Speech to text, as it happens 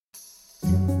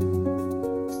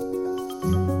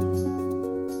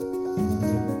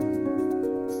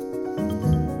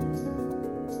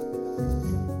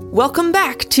Welcome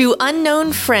back to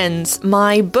Unknown Friends,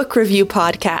 my book review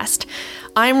podcast.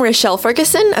 I'm Rochelle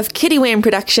Ferguson of Kitty Wham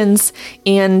Productions,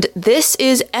 and this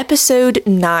is episode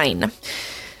 9.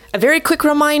 A very quick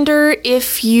reminder,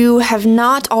 if you have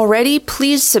not already,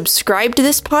 please subscribe to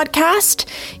this podcast.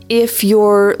 If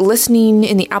you're listening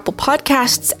in the Apple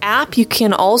Podcasts app, you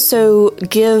can also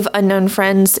give Unknown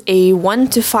Friends a 1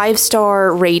 to 5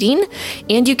 star rating,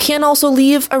 and you can also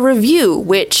leave a review,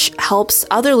 which helps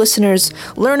other listeners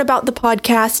learn about the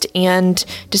podcast and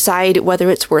decide whether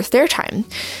it's worth their time.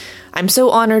 I'm so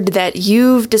honored that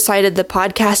you've decided the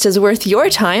podcast is worth your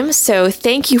time, so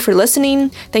thank you for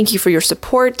listening, thank you for your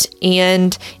support,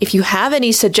 and if you have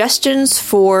any suggestions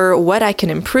for what I can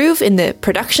improve in the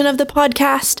production of the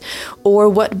podcast, or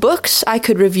what books I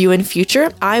could review in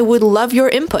future, I would love your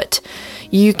input.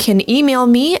 You can email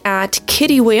me at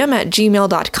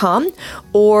kittywham@gmail.com,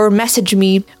 or message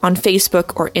me on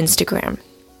Facebook or Instagram.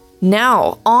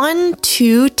 Now, on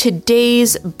to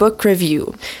today's book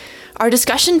review. Our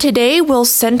discussion today will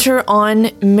center on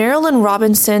Marilynne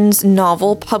Robinson's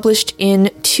novel published in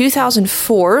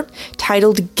 2004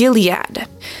 titled Gilead.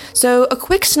 So, a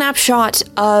quick snapshot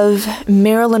of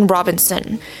Marilynne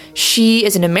Robinson. She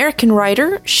is an American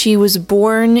writer. She was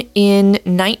born in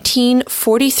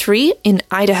 1943 in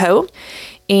Idaho,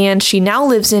 and she now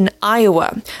lives in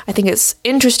Iowa. I think it's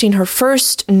interesting, her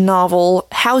first novel,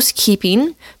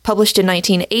 Housekeeping, published in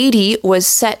 1980, was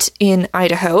set in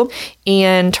Idaho,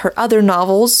 and her other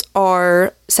novels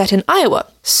are set in Iowa.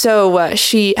 So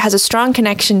she has a strong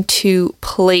connection to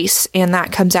place, and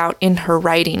that comes out in her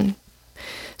writing.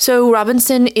 So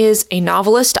Robinson is a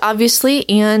novelist, obviously,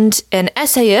 and an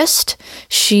essayist.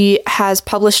 She has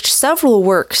published several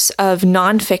works of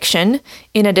nonfiction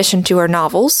in addition to her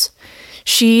novels.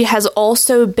 She has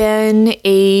also been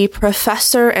a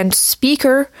professor and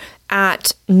speaker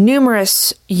at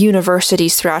numerous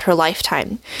universities throughout her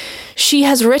lifetime. She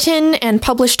has written and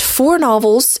published 4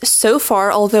 novels so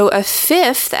far, although a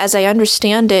 5th, as I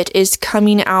understand it, is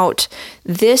coming out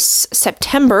this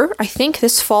September, I think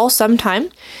this fall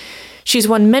sometime. She's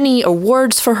won many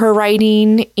awards for her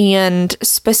writing, and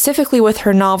specifically with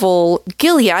her novel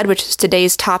Gilead, which is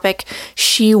today's topic,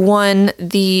 she won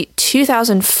the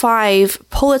 2005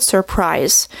 Pulitzer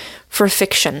Prize for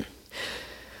fiction.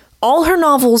 All her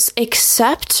novels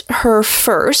except her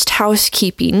first,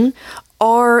 Housekeeping,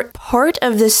 are part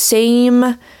of the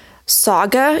same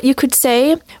saga, you could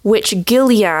say, which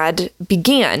Gilead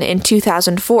began in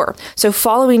 2004. So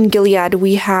following Gilead,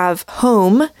 we have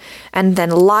Home, and then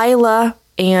Lila,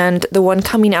 and the one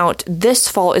coming out this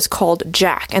fall is called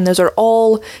Jack, and those are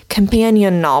all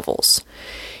companion novels.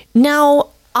 Now,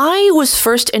 I was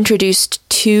first introduced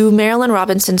to Marilynne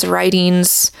Robinson's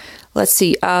writings,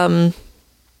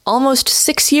 almost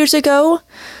 6 years ago,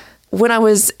 when I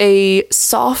was a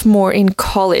sophomore in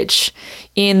college.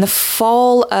 In the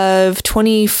fall of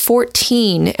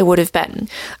 2014, it would have been.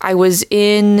 I was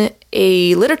in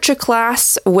a literature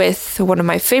class with one of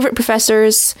my favorite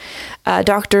professors,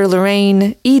 Dr.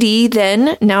 Lorraine Eady,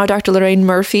 now Dr. Lorraine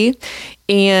Murphy,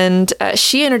 and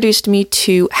she introduced me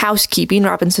to Housekeeping,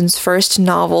 Robinson's first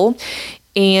novel,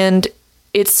 and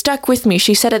it stuck with me.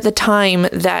 She said at the time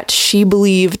that she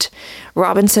believed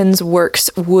Robinson's works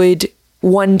would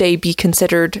one day be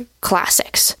considered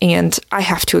classics, and I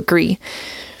have to agree.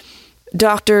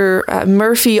 Dr.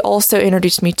 Murphy also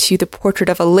introduced me to The Portrait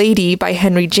of a Lady by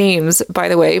Henry James, by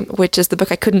the way, which is the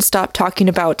book I couldn't stop talking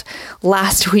about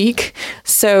last week.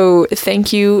 So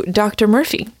thank you, Dr.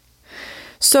 Murphy.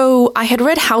 So I had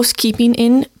read Housekeeping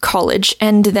in college,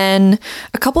 and then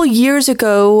a couple years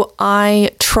ago,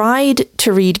 I tried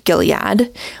to read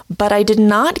Gilead, but I did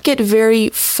not get very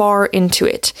far into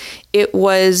it.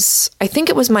 I think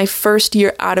it was my first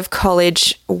year out of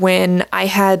college when I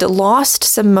had lost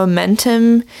some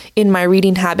momentum in my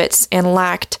reading habits and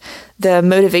lacked the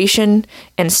motivation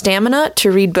and stamina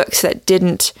to read books that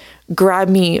didn't grab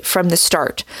me from the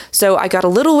start. So I got a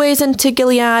little ways into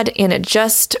Gilead, and it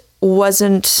just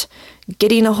wasn't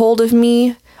getting a hold of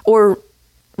me, or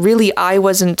really I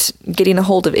wasn't getting a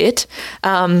hold of it.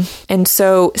 And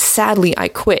so sadly I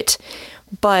quit.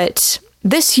 But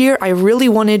this year I really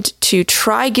wanted to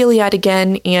try Gilead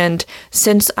again, and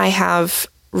since I have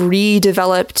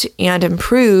redeveloped and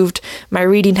improved my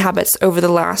reading habits over the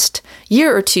last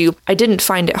year or two, I didn't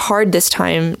find it hard this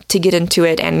time to get into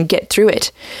it and get through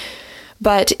it.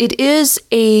 But it is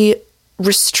a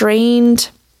restrained,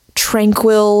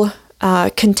 tranquil,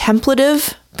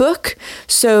 contemplative book,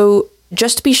 so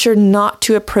just be sure not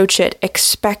to approach it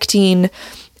expecting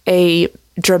a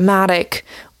dramatic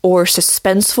or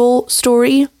suspenseful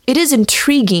story. It is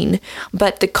intriguing,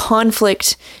 but the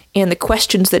conflict and the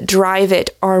questions that drive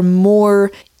it are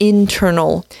more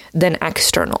internal than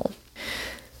external.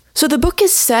 So the book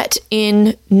is set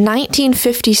in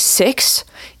 1956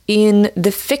 in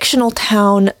the fictional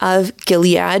town of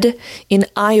Gilead in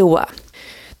Iowa.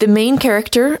 The main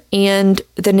character and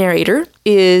the narrator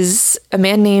is a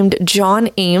man named John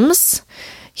Ames.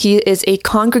 He is a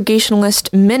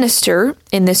Congregationalist minister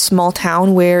in this small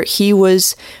town where he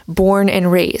was born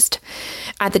and raised.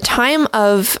 At the time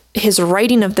of his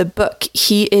writing of the book,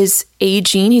 he is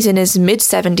aging. He's in his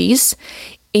mid-70s,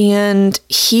 and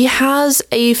he has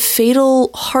a fatal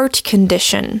heart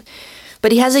condition.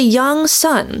 But he has a young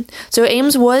son. So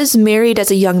Ames was married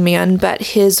as a young man, but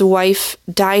his wife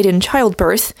died in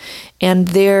childbirth, and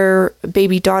their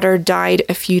baby daughter died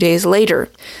a few days later.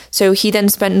 So he then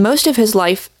spent most of his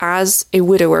life as a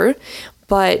widower,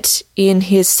 but in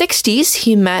his 60s,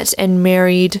 he met and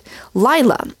married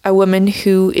Lila, a woman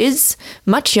who is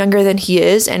much younger than he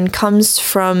is and comes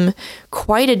from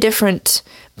quite a different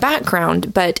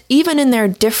background. But even in their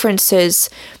differences,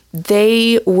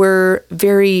 they were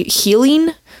very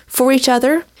healing for each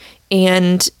other,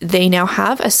 and they now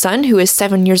have a son who is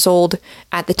 7 years old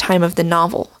at the time of the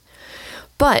novel.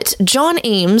 But John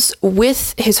Ames,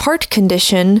 with his heart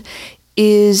condition,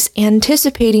 is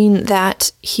anticipating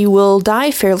that he will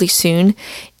die fairly soon,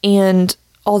 and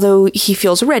although he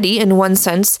feels ready in one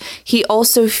sense, he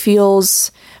also feels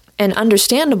an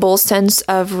understandable sense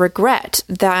of regret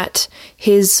that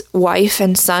his wife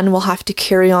and son will have to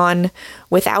carry on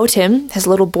without him. His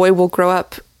little boy will grow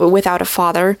up without a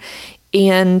father.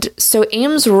 And so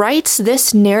Ames writes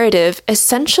this narrative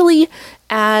essentially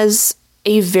as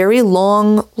a very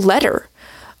long letter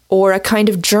or a kind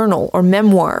of journal or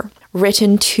memoir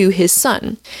written to his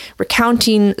son,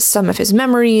 recounting some of his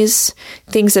memories,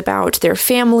 things about their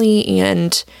family,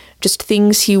 and just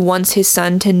things he wants his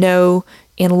son to know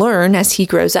and learn as he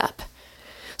grows up.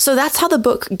 So that's how the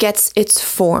book gets its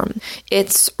form.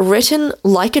 It's written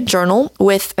like a journal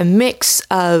with a mix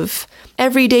of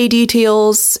everyday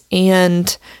details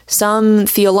and some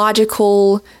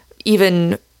theological,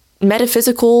 even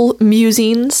metaphysical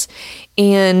musings,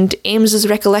 and Ames's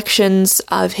recollections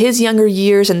of his younger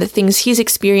years and the things he's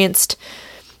experienced,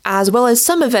 as well as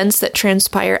some events that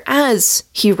transpire as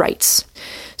he writes.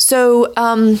 So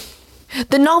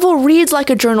the novel reads like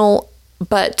a journal,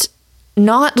 but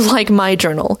not like my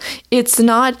journal. It's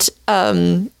not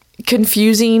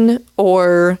confusing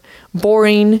or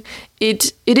boring.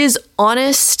 It is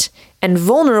honest and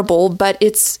vulnerable, but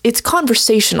it's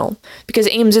conversational because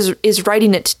Ames is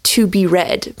writing it to be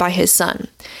read by his son.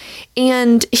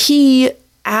 And he,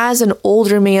 as an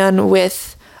older man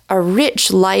with a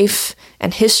rich life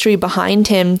and history behind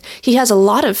him, he has a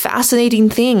lot of fascinating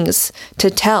things to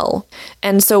tell.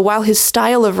 And so while his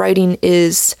style of writing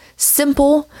is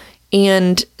simple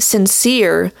and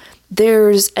sincere,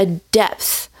 there's a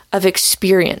depth of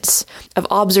experience, of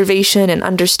observation and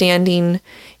understanding,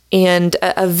 and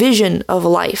a vision of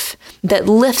life that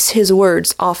lifts his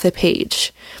words off the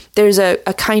page. There's a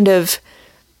kind of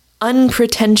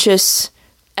unpretentious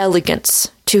elegance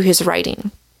to his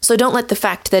writing. So don't let the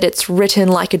fact that it's written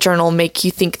like a journal make you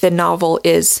think the novel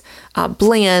is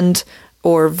bland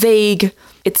or vague.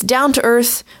 It's down to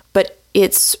earth, but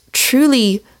it's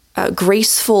truly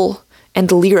graceful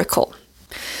and lyrical.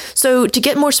 So to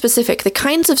get more specific, the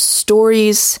kinds of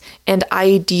stories and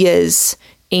ideas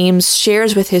Ames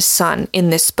shares with his son in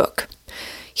this book.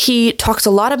 He talks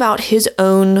a lot about his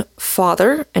own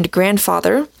father and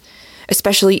grandfather,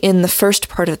 especially in the first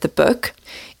part of the book.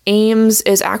 Ames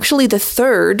is actually the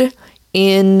third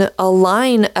in a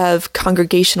line of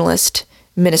Congregationalist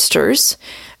ministers,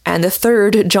 and the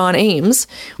third, John Ames,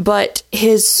 but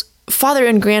his father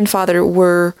and grandfather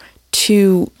were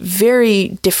two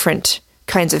very different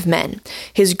kinds of men.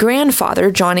 His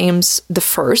grandfather, John Ames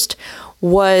I,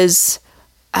 was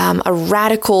a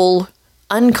radical,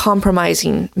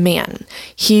 uncompromising man.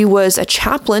 He was a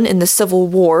chaplain in the Civil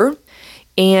War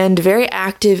and very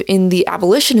active in the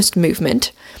abolitionist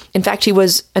movement. In fact, he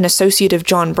was an associate of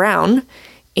John Brown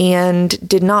and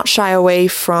did not shy away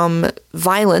from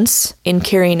violence in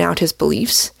carrying out his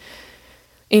beliefs.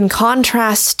 In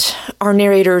contrast, our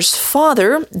narrator's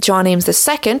father, John Ames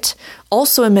II,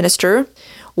 also a minister,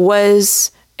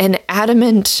 was an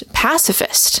adamant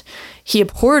pacifist. He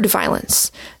abhorred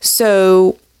violence.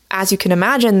 So, as you can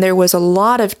imagine, there was a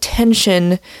lot of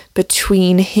tension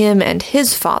between him and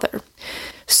his father.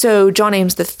 So, John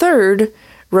Ames III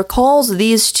recalls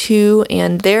these two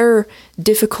and their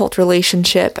difficult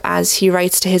relationship as he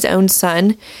writes to his own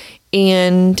son,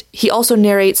 And he also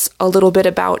narrates a little bit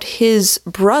about his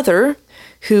brother,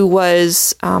 who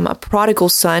was a prodigal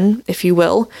son, if you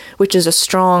will, which is a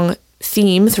strong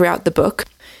theme throughout the book.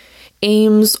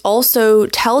 Ames also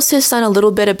tells his son a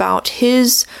little bit about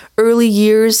his early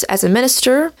years as a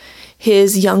minister,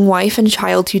 his young wife and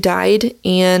child who died,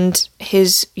 and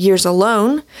his years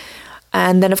alone.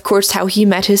 And then, of course, how he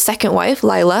met his second wife,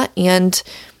 Lila, and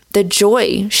the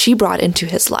joy she brought into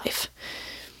his life.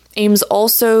 Ames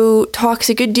also talks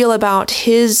a good deal about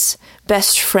his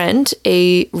best friend,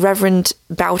 a Reverend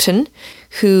Boughton,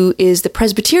 who is the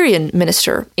Presbyterian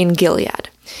minister in Gilead.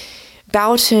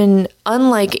 Boughton,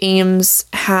 unlike Ames,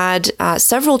 had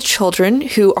several children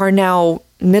who are now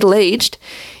middle-aged,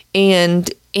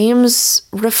 and Ames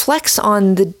reflects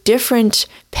on the different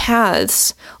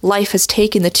paths life has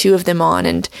taken the two of them on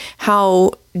and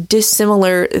how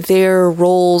dissimilar their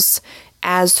roles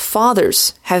as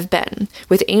fathers have been,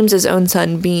 with Ames's own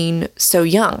son being so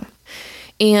young.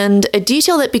 And a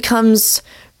detail that becomes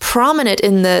prominent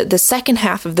in the second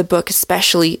half of the book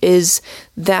especially is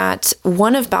that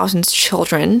one of Boughton's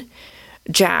children,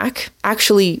 Jack,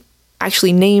 actually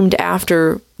named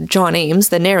after John Ames,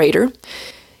 the narrator,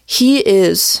 he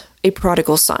is a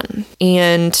prodigal son.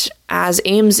 And as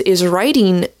Ames is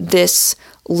writing this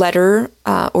letter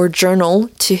or journal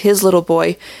to his little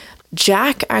boy,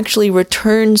 Jack actually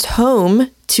returns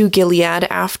home to Gilead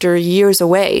after years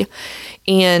away,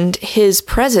 and his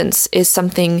presence is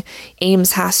something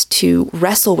Ames has to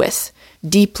wrestle with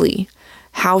deeply.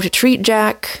 How to treat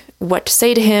Jack, what to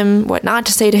say to him, what not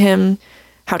to say to him,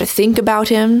 how to think about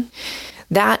him.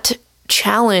 That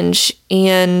challenge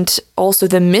and also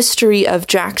the mystery of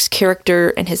Jack's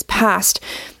character and his past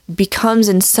becomes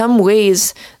in some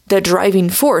ways the driving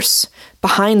force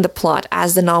behind the plot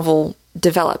as the novel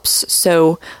develops.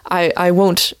 So I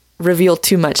won't reveal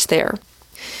too much there.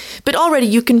 But already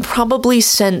you can probably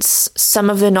sense some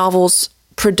of the novel's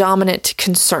predominant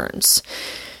concerns.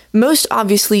 Most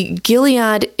obviously,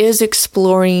 Gilead is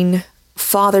exploring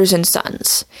fathers and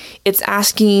sons. It's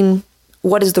asking,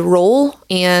 what is the role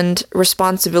and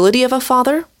responsibility of a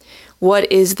father?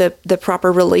 What is the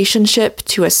proper relationship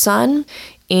to a son?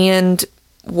 And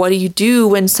what do you do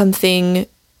when something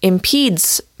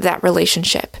impedes that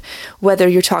relationship? Whether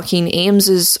you're talking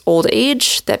Ames's old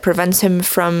age that prevents him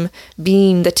from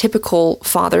being the typical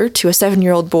father to a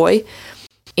 7-year-old boy,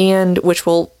 and which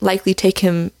will likely take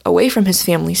him away from his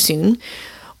family soon,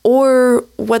 or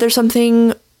whether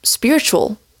something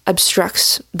spiritual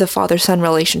obstructs the father-son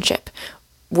relationship.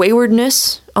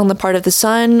 Waywardness on the part of the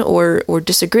son, or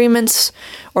disagreements,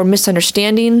 or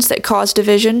misunderstandings that cause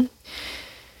division.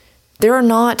 There are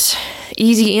not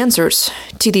easy answers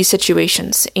to these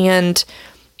situations, and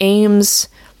Ames,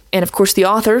 and of course the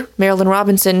author, Marilynne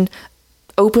Robinson,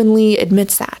 openly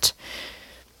admits that.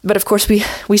 But of course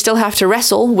we still have to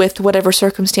wrestle with whatever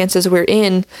circumstances we're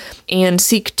in and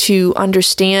seek to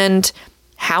understand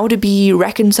how to be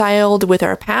reconciled with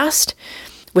our past,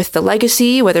 with the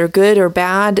legacy, whether good or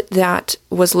bad, that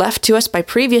was left to us by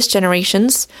previous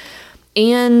generations,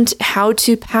 and how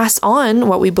to pass on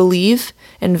what we believe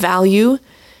and value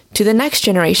to the next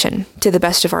generation to the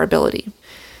best of our ability.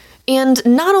 And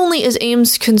not only is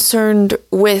Ames concerned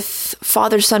with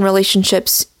father-son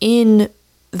relationships in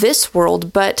this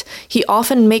world, but he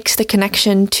often makes the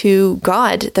connection to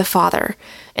God the Father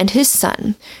and his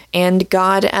Son, and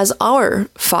God as our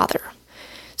Father.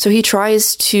 So he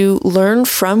tries to learn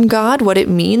from God what it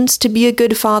means to be a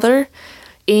good father,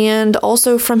 and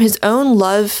also from his own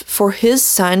love for his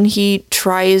son, he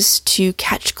tries to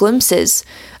catch glimpses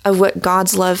of what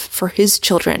God's love for his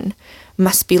children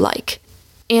must be like.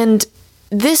 And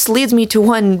this leads me to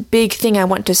one big thing I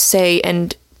want to say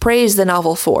and praise the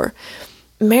novel for.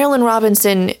 Marilynne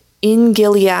Robinson in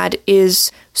Gilead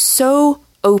is so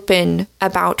open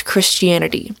about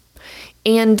Christianity.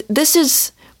 And this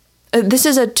is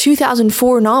a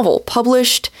 2004 novel,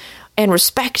 published and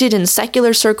respected in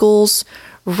secular circles,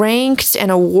 ranked and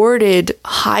awarded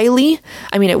highly.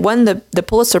 I mean, it won the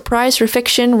Pulitzer Prize for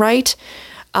fiction, right?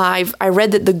 I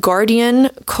read that The Guardian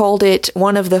called it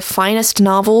one of the finest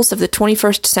novels of the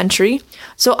 21st century.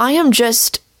 So I am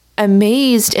just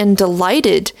amazed and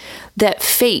delighted that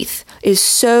faith is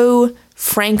so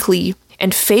frankly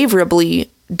and favorably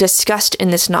discussed in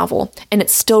this novel, and it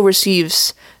still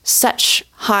receives such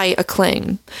high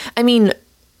acclaim. I mean,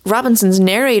 Robinson's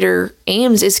narrator,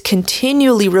 Ames, is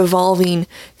continually revolving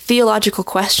theological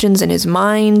questions in his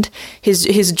mind. His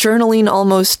journaling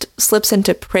almost slips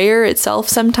into prayer itself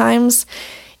sometimes.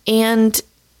 And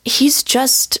he's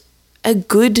just a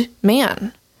good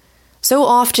man. So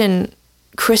often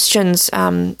Christians,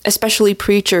 especially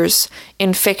preachers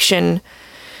in fiction,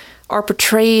 are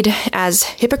portrayed as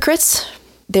hypocrites.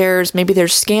 Maybe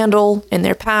there's scandal in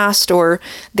their past, or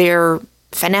they're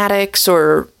fanatics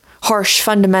or harsh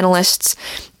fundamentalists.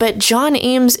 But John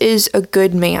Ames is a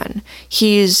good man.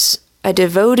 He's a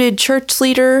devoted church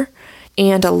leader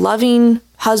and a loving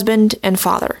husband and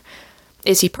father.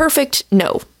 Is he perfect?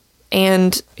 No.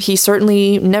 And he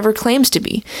certainly never claims to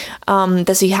be.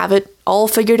 Does he have it all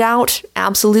figured out?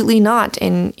 Absolutely not.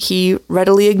 And he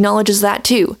readily acknowledges that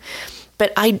too.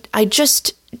 But I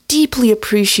just deeply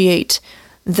appreciate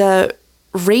the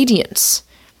radiance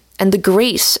and the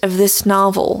grace of this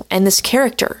novel and this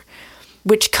character,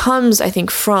 which comes, I think,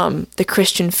 from the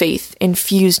Christian faith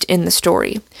infused in the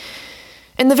story.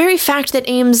 And the very fact that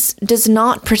Ames does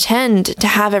not pretend to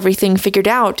have everything figured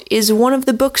out is one of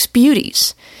the book's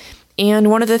beauties,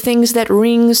 and one of the things that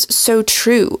rings so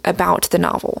true about the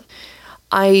novel.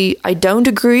 I don't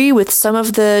agree with some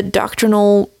of the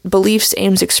doctrinal beliefs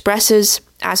Ames expresses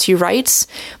as he writes,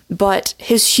 but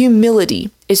his humility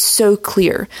is so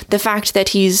clear. The fact that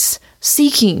he's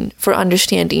seeking for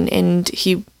understanding and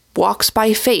he walks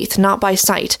by faith, not by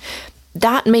sight,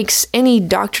 that makes any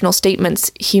doctrinal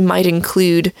statements he might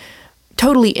include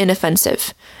totally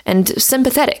inoffensive and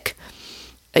sympathetic,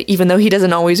 even though he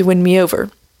doesn't always win me over.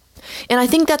 And I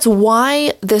think that's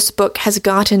why this book has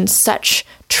gotten such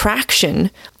traction,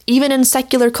 even in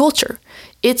secular culture.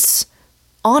 It's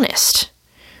honest,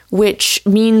 which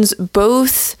means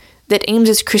both that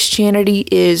Ames's Christianity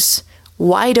is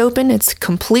wide open, it's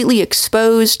completely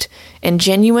exposed and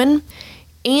genuine,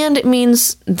 and it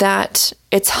means that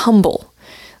it's humble.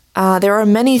 There are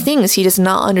many things he does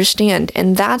not understand,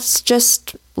 and that's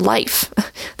just life.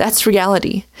 That's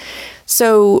reality.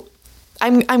 So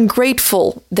I'm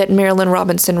grateful that Marilynne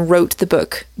Robinson wrote the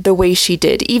book the way she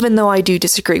did, even though I do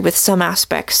disagree with some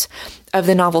aspects of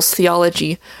the novel's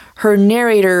theology. Her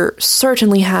narrator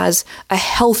certainly has a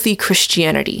healthy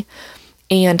Christianity,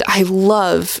 and I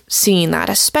love seeing that,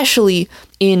 especially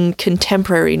in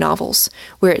contemporary novels,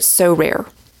 where it's so rare.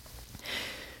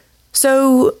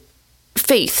 So,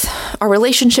 faith, our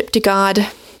relationship to God,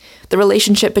 the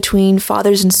relationship between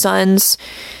fathers and sons,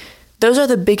 those are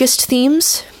the biggest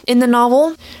themes in the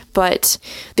novel, but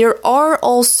there are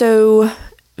also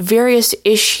various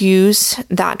issues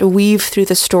that weave through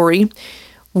the story.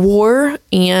 War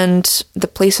and the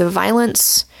place of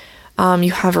violence.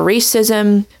 You have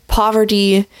racism,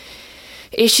 poverty,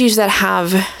 issues that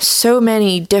have so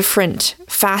many different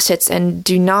facets and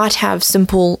do not have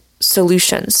simple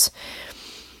solutions.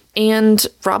 And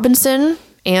Robinson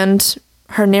and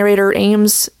her narrator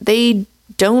Ames, they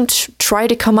don't try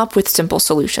to come up with simple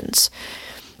solutions.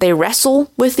 They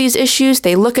wrestle with these issues,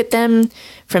 they look at them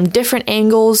from different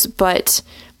angles, but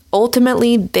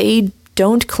ultimately they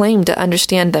don't claim to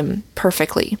understand them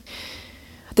perfectly.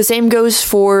 The same goes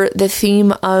for the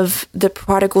theme of the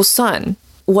prodigal son.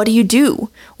 What do you do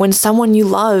when someone you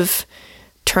love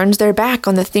turns their back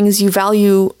on the things you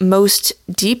value most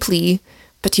deeply,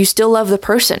 but you still love the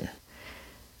person?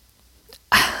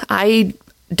 I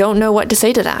don't know what to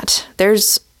say to that.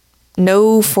 There's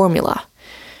no formula.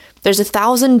 There's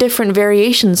 1,000 different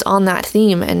variations on that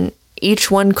theme, and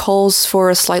each one calls for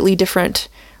a slightly different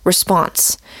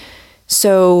response.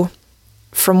 So,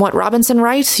 from what Robinson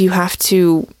writes, you have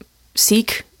to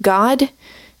seek God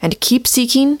and keep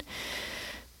seeking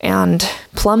and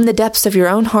plumb the depths of your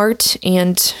own heart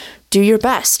and do your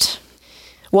best.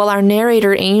 While our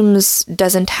narrator Ames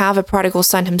doesn't have a prodigal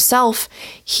son himself,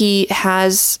 he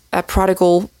has a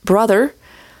prodigal brother,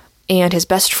 and his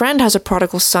best friend has a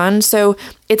prodigal son. So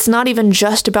it's not even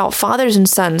just about fathers and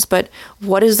sons, but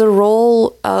what is the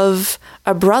role of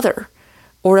a brother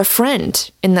or a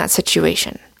friend in that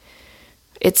situation?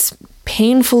 It's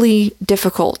painfully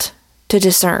difficult to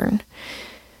discern.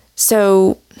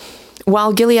 So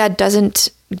while Gilead doesn't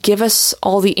give us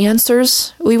all the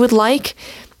answers we would like,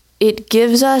 it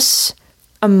gives us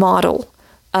a model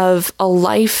of a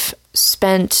life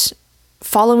spent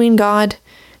following God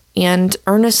and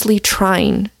earnestly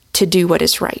trying to do what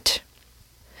is right.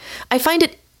 I find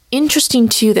it interesting,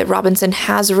 too, that Robinson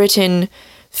has written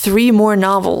 3 more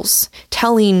novels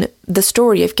telling the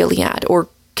story of Gilead, or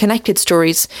connected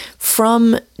stories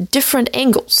from different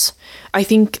angles. I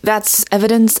think that's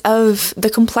evidence of the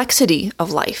complexity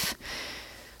of life.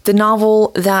 The novel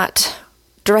that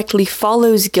directly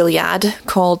follows Gilead,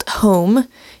 called Home,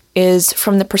 is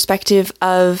from the perspective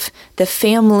of the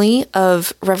family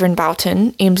of Reverend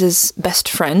Boughton, Ames's best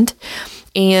friend.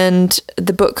 And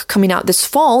the book coming out this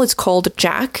fall is called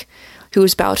Jack, who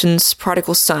is Boughton's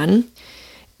prodigal son.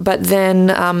 But then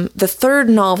the third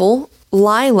novel,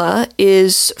 Lila,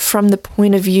 is from the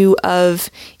point of view of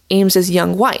Ames's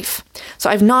young wife. So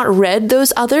I've not read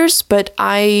those others, but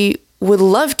I would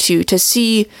love to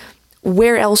see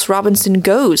where else Robinson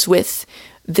goes with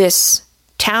this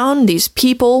town, these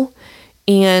people,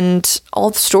 and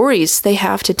all the stories they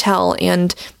have to tell,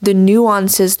 and the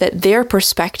nuances that their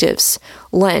perspectives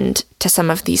lend to some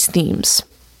of these themes.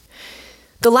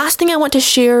 The last thing I want to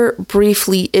share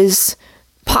briefly is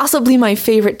possibly my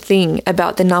favorite thing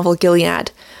about the novel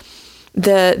Gilead.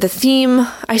 The theme,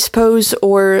 I suppose,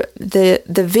 or the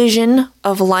vision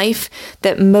of life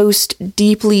that most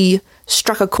deeply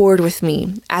struck a chord with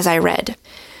me as I read.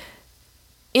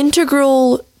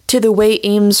 Integral to the way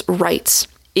Ames writes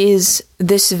is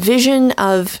this vision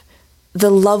of the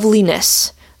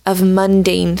loveliness of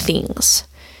mundane things.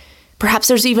 Perhaps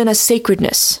there's even a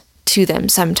sacredness to them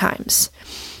sometimes.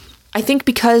 I think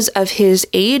because of his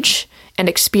age and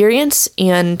experience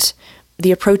and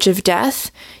the approach of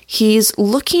death, he's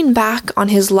looking back on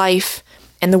his life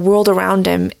and the world around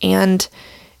him, and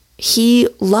he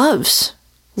loves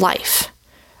life.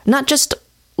 Not just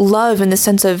love in the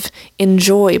sense of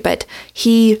enjoy, but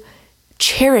he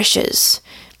cherishes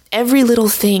every little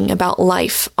thing about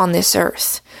life on this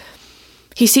earth.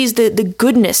 He sees the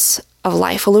goodness of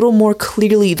life a little more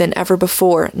clearly than ever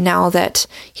before now that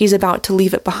he's about to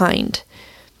leave it behind.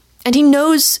 And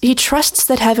he trusts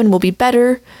that heaven will be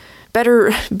better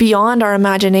beyond our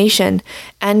imagination,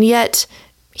 and yet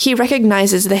he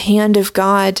recognizes the hand of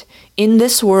God in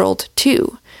this world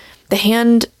too, the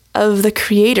hand of the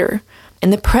Creator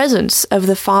and the presence of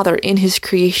the Father in his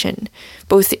creation,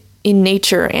 both in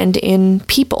nature and in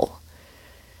people.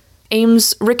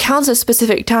 Ames recounts a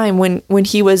specific time when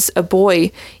he was a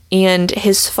boy and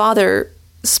his father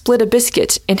split a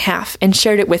biscuit in half and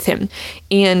shared it with him,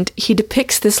 and he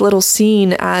depicts this little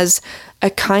scene as a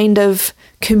kind of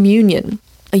communion,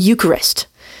 a Eucharist.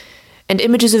 And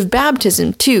images of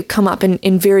baptism, too, come up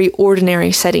in very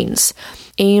ordinary settings.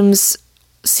 Ames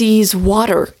sees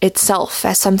water itself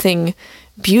as something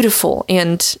beautiful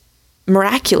and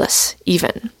miraculous,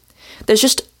 even. There's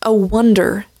just a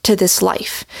wonder to this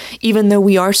life, even though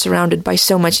we are surrounded by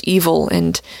so much evil,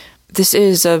 and this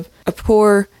is a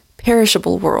poor,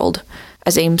 perishable world,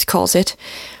 as Ames calls it.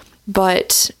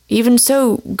 But even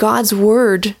so, God's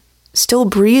word still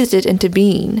breathed it into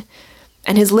being,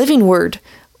 and his living word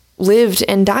lived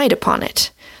and died upon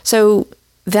it. So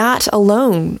that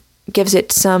alone gives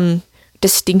it some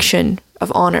distinction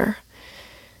of honor.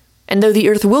 And though the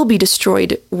earth will be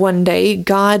destroyed one day,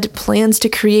 God plans to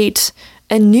create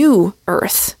a new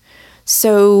earth.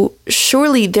 So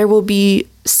surely there will be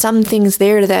some things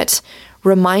there that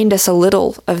remind us a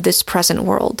little of this present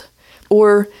world.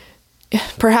 Or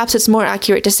perhaps it's more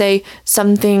accurate to say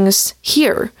some things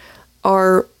here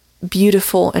are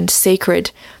beautiful and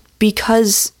sacred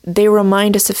because they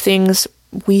remind us of things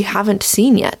we haven't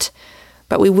seen yet,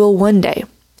 but we will one day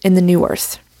in the new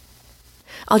earth.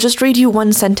 I'll just read you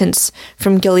one sentence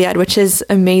from Gilead, which is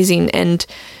amazing and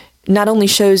not only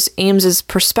shows Ames's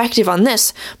perspective on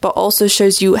this, but also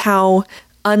shows you how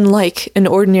unlike an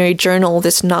ordinary journal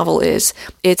this novel is.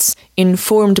 It's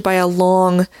informed by a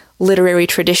long literary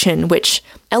tradition which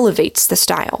elevates the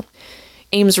style.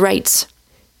 Ames writes,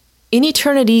 "In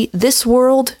eternity, this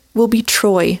world will be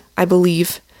Troy, I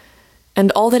believe,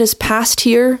 and all that is past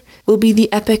here will be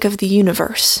the epic of the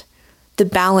universe, the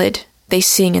ballad they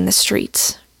sing in the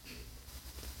streets."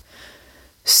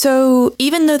 So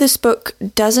even though this book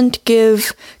doesn't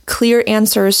give clear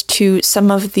answers to some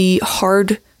of the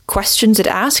hard questions it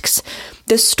asks,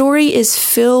 the story is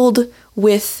filled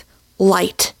with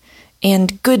light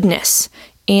and goodness,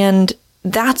 and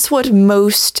that's what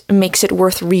most makes it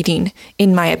worth reading,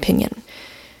 in my opinion.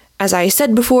 As I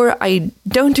said before, I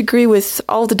don't agree with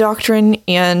all the doctrine,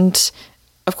 and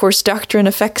of course doctrine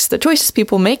affects the choices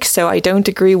people make, so I don't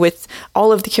agree with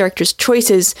all of the characters'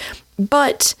 choices,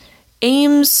 but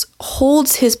Ames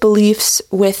holds his beliefs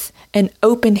with an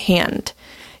open hand,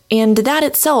 and that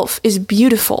itself is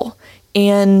beautiful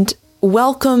and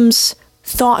welcomes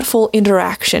thoughtful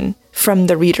interaction from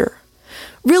the reader.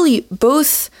 Really,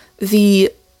 both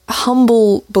the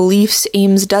humble beliefs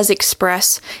Ames does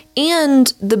express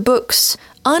and the book's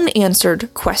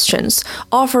unanswered questions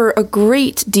offer a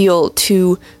great deal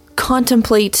to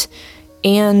contemplate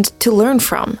and to learn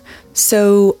from.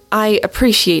 So I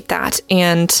appreciate that,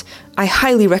 and I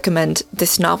highly recommend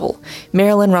this novel,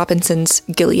 Marilynne Robinson's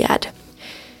Gilead.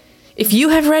 If you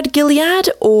have read Gilead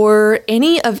or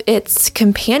any of its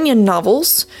companion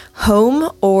novels,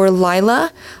 Home or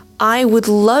Lila, I would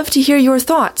love to hear your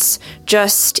thoughts.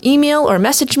 Just email or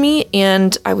message me,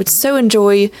 and I would so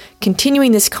enjoy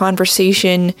continuing this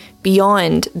conversation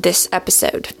beyond this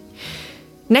episode.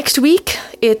 Next week,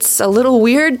 it's a little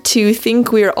weird to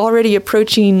think we're already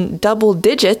approaching double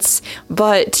digits,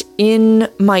 but in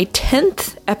my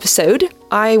 10th episode,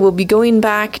 I will be going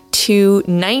back to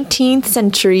 19th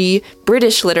century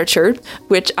British literature,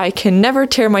 which I can never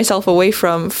tear myself away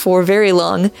from for very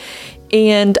long.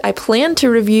 And I plan to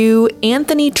review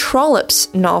Anthony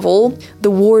Trollope's novel, The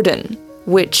Warden,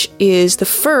 which is the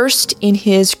first in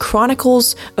his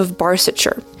Chronicles of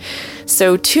Barsetshire.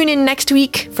 So tune in next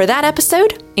week for that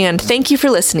episode, and thank you for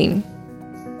listening.